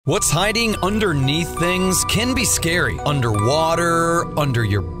What's hiding underneath things can be scary. Underwater, under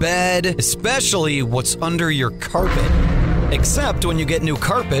your bed, especially what's under your carpet. Except when you get new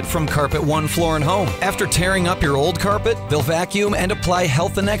carpet from Carpet One Floor & Home. After tearing up your old carpet, they'll vacuum and apply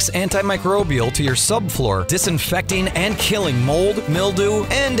Healthinex antimicrobial to your subfloor, disinfecting and killing mold, mildew,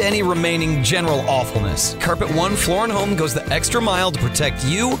 and any remaining general awfulness. Carpet One Floor & Home goes the extra mile to protect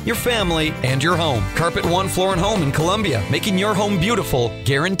you, your family, and your home. Carpet One Floor & Home in Columbia, making your home beautiful,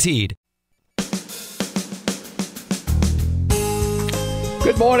 guaranteed.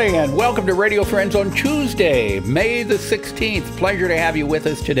 Good morning and welcome to Radio Friends on Tuesday, May the 16th. Pleasure to have you with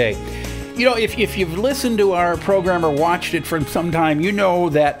us today. You know, if you've listened to our program or watched it for some time, you know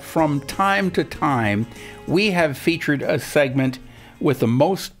that from time to time we have featured a segment with the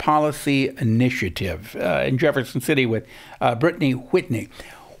Most Policy Initiative in Jefferson City with Brittany Whitney.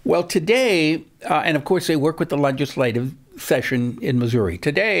 Well, today, and of course they work with the legislative session in Missouri.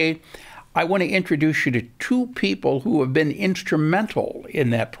 Today, I want to introduce you to two people who have been instrumental in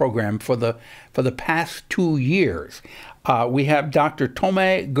that program for the past 2 years. We have Dr.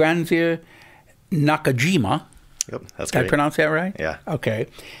 Tomy Granzier-NAKAJIMA. Yep, that's Did great. I pronounce that right? Yeah. Okay.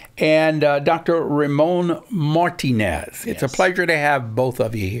 And Dr. Ramon Martinez. It's a pleasure to have both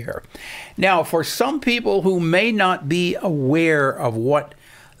of you here. Now, for some people who may not be aware of what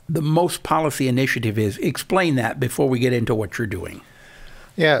the Most Policy Initiative is, explain that before we get into what you're doing.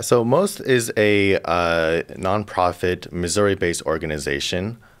 Yeah, so MOST is a nonprofit Missouri-based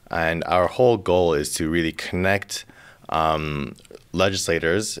organization, and our whole goal is to really connect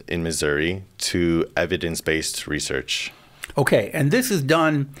legislators in Missouri to evidence-based research. Okay, and this is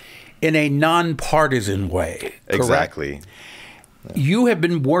done in a nonpartisan way, correct? Exactly. Yeah. You have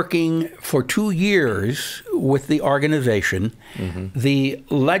been working for 2 years with the organization. Mm-hmm. The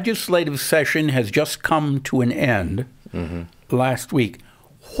legislative session has just come to an end last week.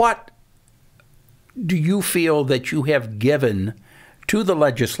 What do you feel that you have given to the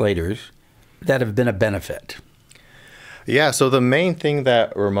legislators that have been a benefit? Yeah, so the main thing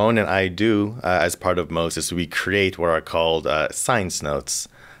that Ramon and I do as part of MOST is we create what are called science notes.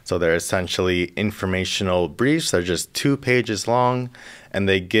 So they're essentially informational briefs. They're just 2 pages long, and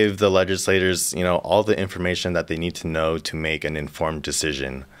they give the legislators, you know, all the information that they need to know to make an informed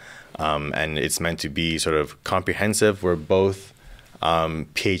decision. And it's meant to be sort of comprehensive. We're both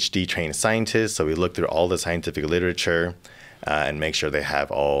PhD trained scientists, so we look through all the scientific literature and make sure they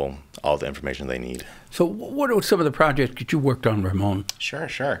have all the information they need. So what are some of the projects that you worked on, Ramon?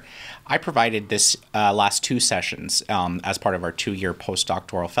 Sure. I provided this last 2 sessions as part of our 2-year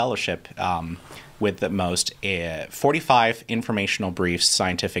postdoctoral fellowship with the MOST, 45 informational briefs,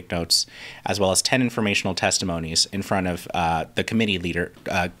 scientific notes, as well as 10 informational testimonies in front of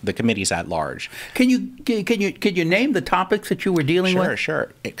the committees at large. Can you name the topics that you were dealing with?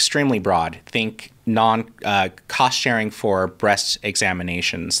 Sure. Extremely broad. Think cost sharing for breast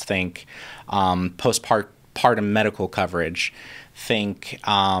examinations. Think postpartum medical coverage. Think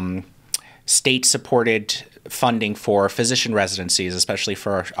state-supported funding for physician residencies, especially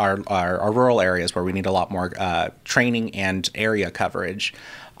for our rural areas where we need a lot more training and area coverage.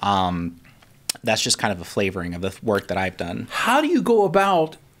 That's just kind of a flavoring of the work that I've done. How do you go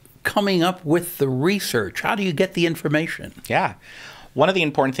about coming up with the research? How do you get the information? Yeah. One of the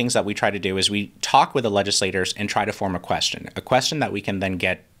important things that we try to do is we talk with the legislators and try to form a question that we can then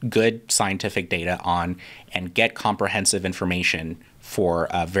get good scientific data on and get comprehensive information for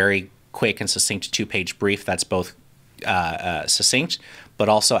a very quick and succinct 2-page brief that's both succinct but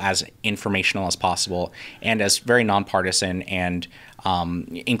also as informational as possible and as very nonpartisan and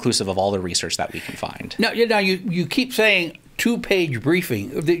inclusive of all the research that we can find. Now you keep saying 2-page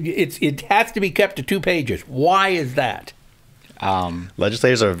briefing. It has to be kept to 2 pages. Why is that?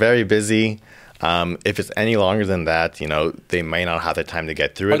 Legislators are very busy. If it's any longer than that, you know, they may not have the time to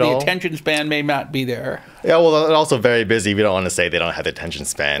get through it all. The attention span may not be there. Yeah, well, they're also very busy. We don't want to say they don't have the attention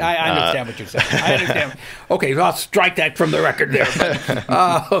span. I understand what you're saying. I understand. Okay, so I'll strike that from the record there.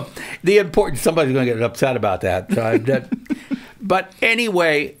 But, the importance, somebody's going to get upset about that. But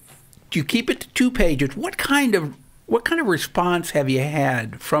anyway, you keep it to 2 pages. What kind of response have you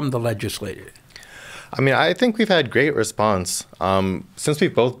had from the legislators? I mean, I think we've had great response. Since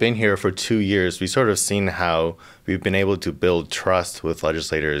we've both been here for 2 years, we've sort of seen how we've been able to build trust with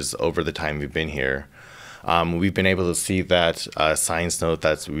legislators over the time we've been here. We've been able to see that science note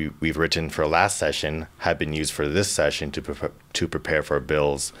that we've written for last session had been used for this session to prepare for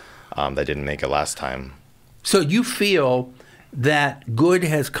bills that didn't make it last time. So you feel that good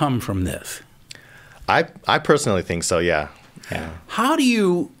has come from this? I personally think so, yeah. How do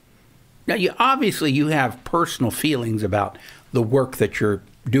you... Now, obviously you have personal feelings about the work that you're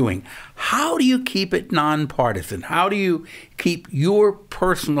doing. How do you keep it nonpartisan? How do you keep your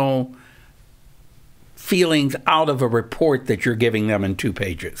personal feelings out of a report that you're giving them in 2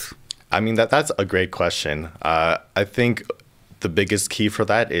 pages? I mean, that's a great question. I think the biggest key for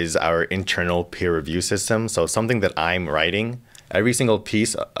that is our internal peer review system. So something that I'm writing, every single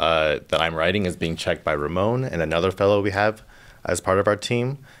piece that I'm writing is being checked by Ramon and another fellow we have as part of our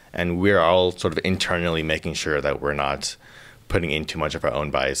team. And we're all sort of internally making sure that we're not putting in too much of our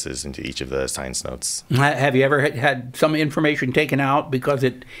own biases into each of the science notes. Have you ever had some information taken out because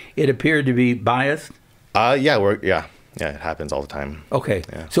it appeared to be biased? Yeah, it happens all the time. Okay.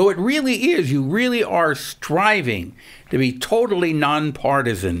 Yeah. So it really is, you really are striving to be totally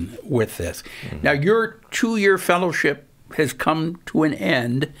nonpartisan with this. Now, your 2-year fellowship has come to an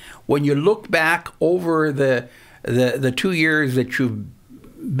end. When you look back over the 2 years that you've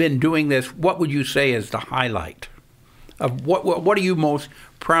been doing this, what would you say is the highlight of what are you most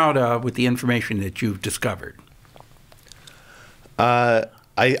proud of with the information that you've discovered? I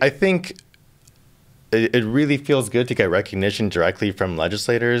think it really feels good to get recognition directly from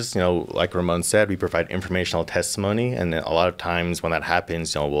legislators. You know, like Ramon said, we provide informational testimony, and a lot of times when that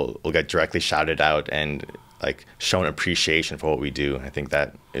happens, you know, we'll get directly shouted out and like shown appreciation for what we do. I think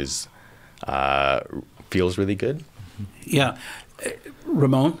that is feels really good. Yeah.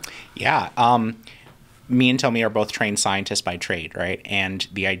 Ramon? Yeah. Me and Tomy are both trained scientists by trade, right? And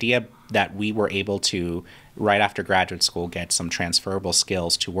the idea that we were able to, right after graduate school, get some transferable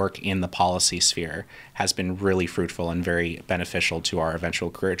skills to work in the policy sphere has been really fruitful and very beneficial to our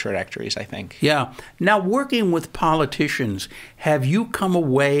eventual career trajectories, I think. Yeah. Now, working with politicians, have you come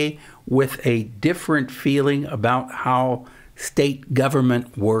away with a different feeling about how state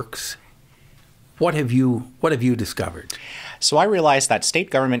government works? What have you discovered? So I realized that state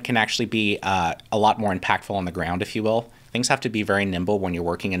government can actually be a lot more impactful on the ground, if you will. Things have to be very nimble when you're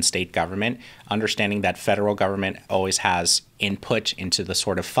working in state government, understanding that federal government always has input into the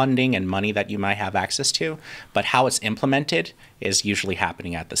sort of funding and money that you might have access to, but how it's implemented is usually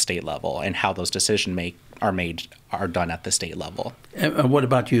happening at the state level, and how those decisions are done at the state level. And what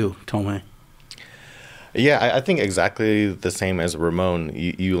about you, Tomy? Yeah, I think exactly the same as Ramon.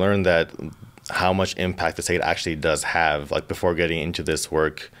 You learn that how much impact the state actually does have. Like before getting into this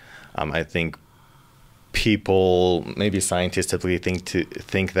work, I think people, maybe scientists, typically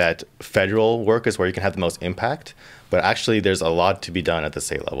think that federal work is where you can have the most impact, but actually there's a lot to be done at the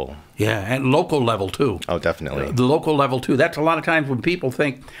state level. Yeah, and local level too. Oh, definitely. The local level too. That's a lot of times when people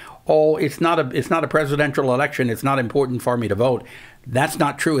think, oh, it's not a presidential election, it's not important for me to vote. That's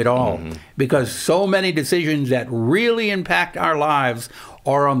not true at all, because so many decisions that really impact our lives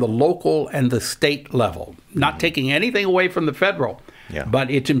are on the local and the state level. Not taking anything away from the federal, but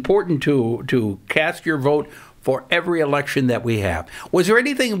it's important to cast your vote for every election that we have. Was there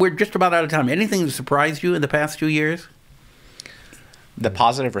anything, we're just about out of time, anything that surprised you in the past 2 years? The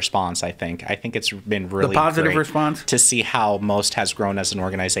positive response, I think. I think it's been really positive great response? to see how MOST has grown as an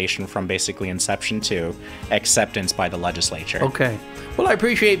organization from basically inception to acceptance by the legislature. Okay. Well, I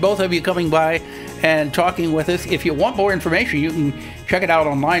appreciate both of you coming by and talking with us. If you want more information, you can check it out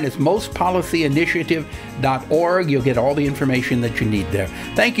online. It's mostpolicyinitiative.org. You'll get all the information that you need there.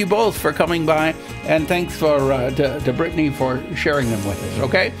 Thank you both for coming by, and thanks to Brittany for sharing them with us,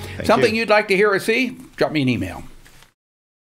 okay? Something you'd like to hear or see, drop me an email.